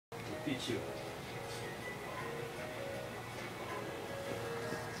teach you.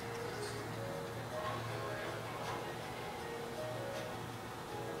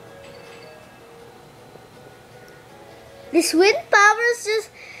 This wind power is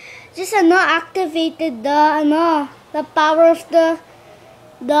just activated the power of the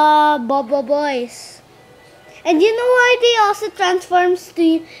Bobo Boys. And you know why they also transforms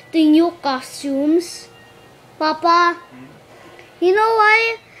to new costumes, Papa? You know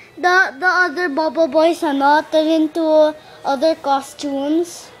why the other Bobo Boys turn into other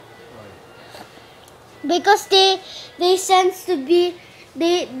costumes? Because they sense to be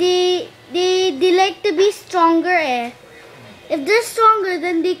they like to be stronger eh. If they're stronger,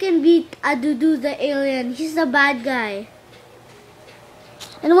 then they can beat Adudu the alien. He's the bad guy.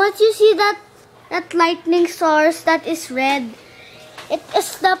 And once you see that lightning source that is red, it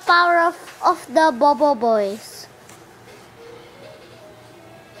is the power of the Bobo Boys.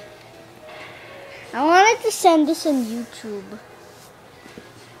 I wanted to send this on YouTube.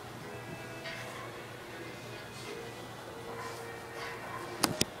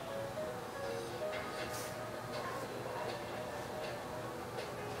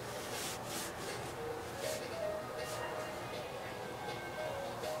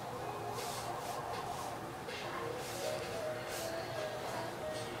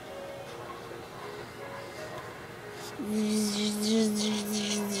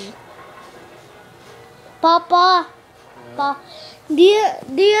 Papa, do you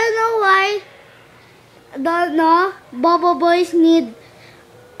know why the Bobo Boys need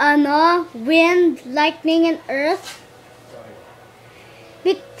wind, lightning, and earth?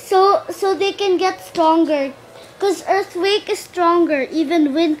 So they can get stronger. Cause earthquake is stronger.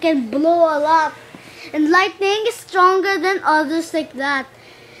 Even wind can blow a lot, and lightning is stronger than others like that.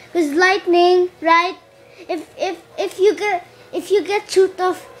 Cause lightning, right? If you get shoot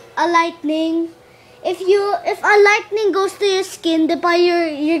off a lightning. If a lightning goes to your skin,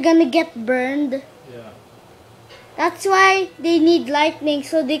 you're gonna get burned. Yeah. That's why they need lightning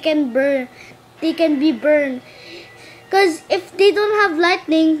so they can burn. They can be burned. Cause if they don't have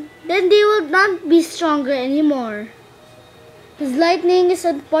lightning, then they will not be stronger anymore. Cause lightning is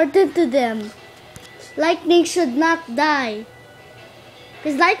important to them. Lightning should not die.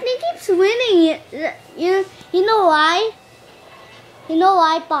 Cause lightning keeps winning. You know why? You know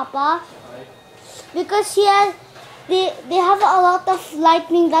why, Papa? Because they have a lot of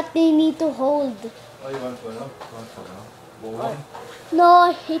lightning that they need to hold. Oh, you want one? One? No,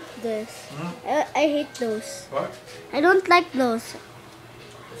 I hate this. I hate those. What? I don't like those.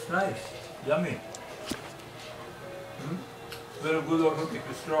 It's nice. Yummy. Very good, also keep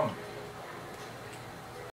you strong.